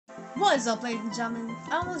What is up, ladies and gentlemen?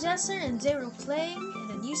 I'm Will Jester, and today we're playing in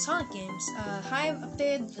the new Sonic games. Hive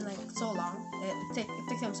updated in like so long. It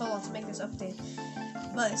took them so long to make this update,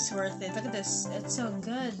 but it's worth it. Look at this, it's so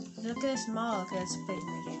good. Look at this model. Okay, let's play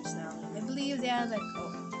the games now. I believe they added like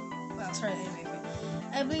well, sorry. Anyway,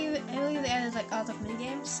 I believe they added like a lot of mini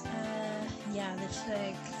games. Yeah, there's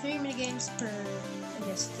like 3 mini games per I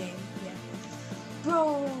guess game. Yeah,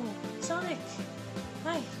 bro, Sonic,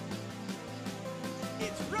 hi.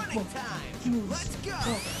 It's running time. Let's go.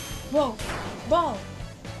 Whoa, ball.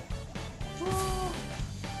 Whoa,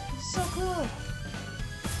 so cool.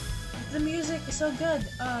 The music is so good.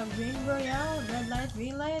 Ring Royale, red light,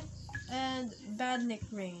 green light, and badnik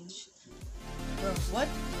range. Bro, what?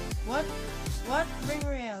 Ring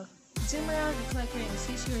Royale. Zoom around and collect rings.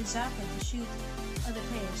 Use your zapper to shoot other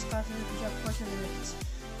players, causing them to drop a portion of the rings.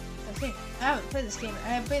 Okay, I haven't played this game. I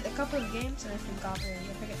have played a couple of games and I forgot already.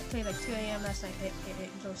 I played like 2 AM last night.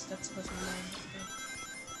 That's supposed to be mine.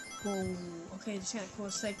 Whoa, okay, this is kinda cool.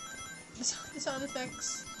 It's like the sound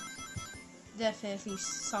effects. Definitely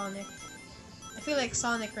Sonic. I feel like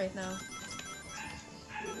Sonic right now.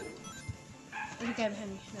 There's a guy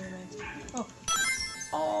behind me. Never mind.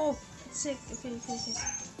 Oh, it's sick. Okay.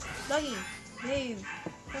 Doggy, behave.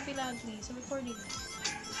 Don't be loud, please. I'm recording.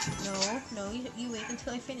 No, you wait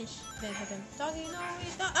until I finish. Then him. Doggy, no,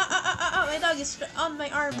 wait. My dog is on my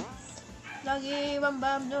arm. Doggy,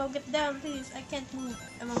 bum, no, get down, please. I can't move.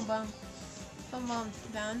 I'm on bum. Come on,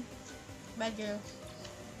 down. Bad girl.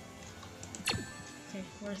 Okay,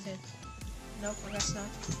 worth it. Nope, I guess not.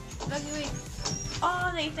 Doggy, wait.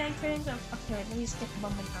 Oh, 99 frames. Okay, wait, let me skip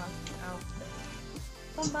bum out.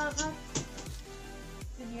 Bum, out.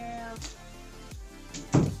 Good girl.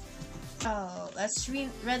 Oh, that's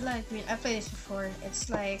red light, green. I played this before.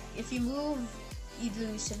 It's like if you move, you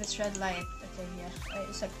lose if it's red light. Okay, yeah.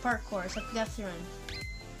 It's like parkour. It's like Death Run.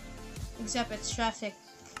 Except it's traffic.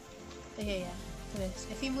 Okay, yeah. This.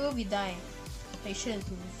 If you move, you die. So you shouldn't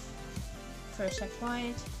move. First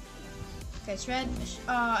checkpoint. Okay, it's red.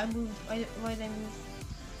 I moved. Why did I move?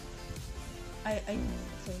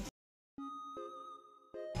 Okay.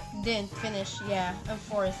 Didn't finish. Yeah, I'm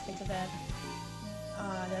 4th. Think of that.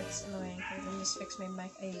 That's annoying. Okay, let me just fix my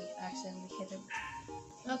mic. I accidentally hit it.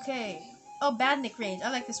 Okay. Oh, badnik range. I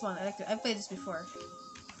like this one. I've played this before.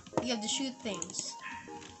 You have to shoot things.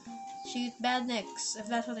 Shoot badniks, if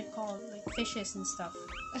that's what they're called. Like fishes and stuff.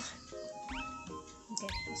 Okay,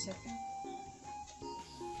 that's it.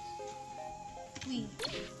 Wee.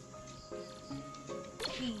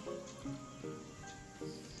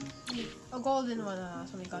 A golden one.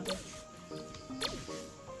 Somebody got it.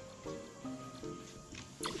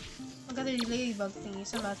 I got these ladybug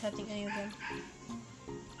thingies. I'm not hitting any of them.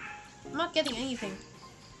 I'm not getting anything.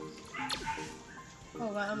 Oh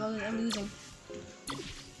wow, I'm losing.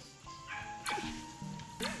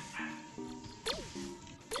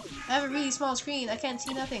 I have a really small screen. I can't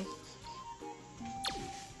see nothing.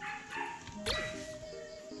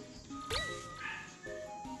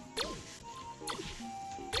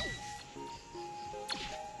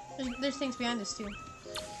 There's things behind this too.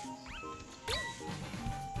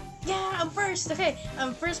 Yeah, I'm first. Okay,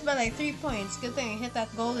 I'm first by like 3 points. Good thing I hit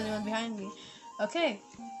that golden one behind me. Okay.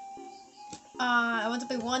 I want to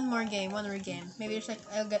play one more game. Maybe there's like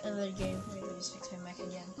I'll get another game. Wait, let me just fix my mic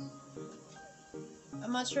again.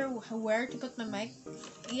 I'm not sure where to put my mic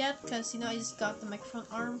yet, cause I just got the microphone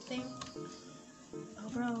arm thing. Oh,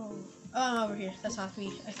 bro. Oh, I'm over here. That's not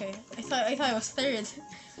me. Okay, I thought I was 3rd.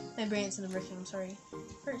 My brain isn't working. I'm sorry.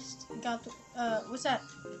 First, I got what's that?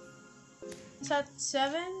 Is that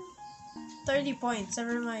 7? 30 points.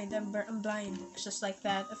 Never mind. I'm blind. It's just like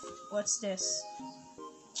that. What's this?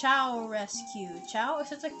 Chow rescue. Chow?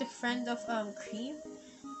 Is it like the friend of Cream?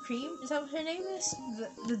 Cream? Is that what her name is?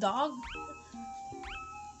 The dog?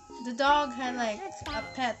 The dog had like a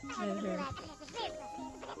pet with her.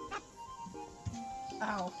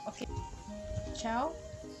 Ow. Okay. Chow?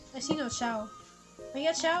 I see no Chow. Oh, you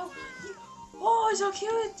got Chow? Oh, it's so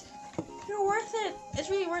cute! You're worth it! It's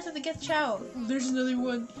really worth it to get Chow. There's another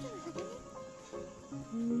one.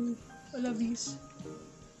 I love these.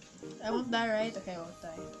 I won't die, right? Okay, I won't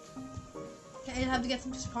die. Okay, I have to get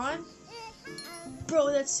them to spawn?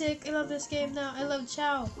 Bro, that's sick. I love this game now. I love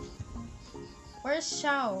Chow. Where's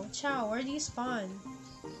Chow? Chow, where do you spawn?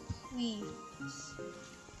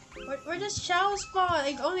 Where does Chow spawn?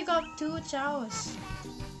 I only got 2 Chows.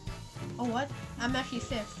 Oh, what? I'm actually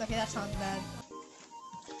 5th. Okay, that's not bad.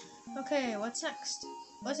 Okay, what's next?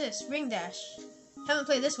 What's this? Ring Dash. Haven't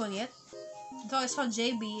played this one yet. Until I saw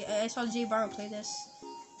I saw J Barrow play this.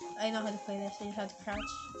 I know how to play this. I just have to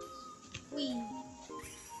crouch. Wee.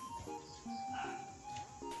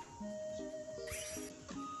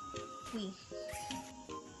 We.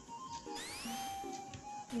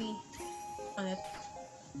 We. On it.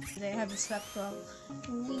 I haven't slept well.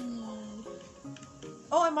 We.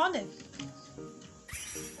 Oh, I'm on it.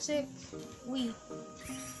 Sick. We.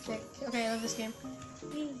 Sick. Okay, I love this game.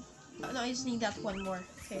 We. Oh, no, I just need that one more.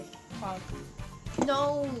 Okay. Wow.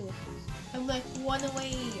 No! I'm like one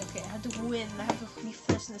away. Okay, I have to win. I have to be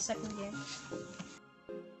first in the second game.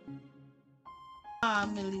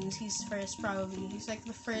 I'm gonna lose. He's first, probably. He's like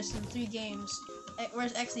the first in 3 games.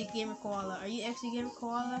 Where's XD Gamer Koala? Are you XD Gamer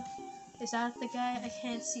Koala? Is that the guy? I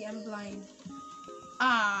can't see. I'm blind.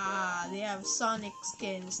 Ah, they have Sonic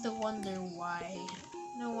skins. No wonder why.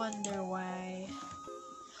 No wonder why.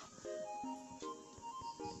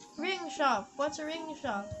 Ring shop. What's a ring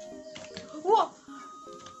shop? Whoa!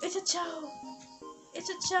 It's a Chow. It's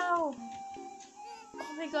a Chow.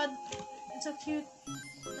 Oh my god, it's so cute.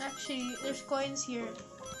 Actually, there's coins here.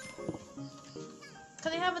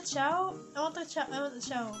 Can I have a Chow? I want a Chow. I want a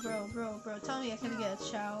Chow, bro. Tell me I can get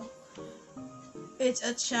a Chow. It's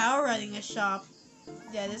a Chow running a shop.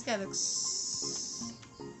 Yeah, this guy looks.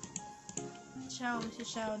 Chow,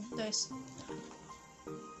 Mr. Chow. There's.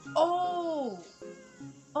 Oh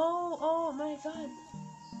my god.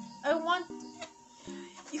 I want.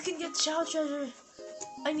 You can get Chow treasure.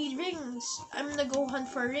 I need rings. I'm gonna go hunt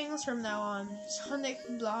for rings from now on. Sonic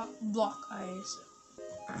block eyes.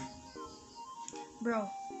 Bro.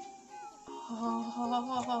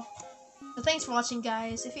 Oh. So thanks for watching,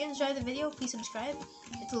 guys. If you enjoyed the video, please subscribe.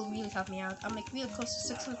 It will really help me out. I'm like real close to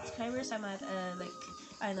 6 subscribers. I'm at like,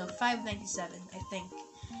 I don't know, 597, I think.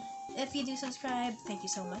 If you do subscribe, thank you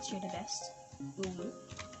so much. You're the best. Ooh.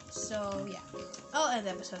 So yeah, I'll end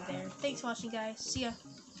the episode there. Thanks for watching, guys. See ya.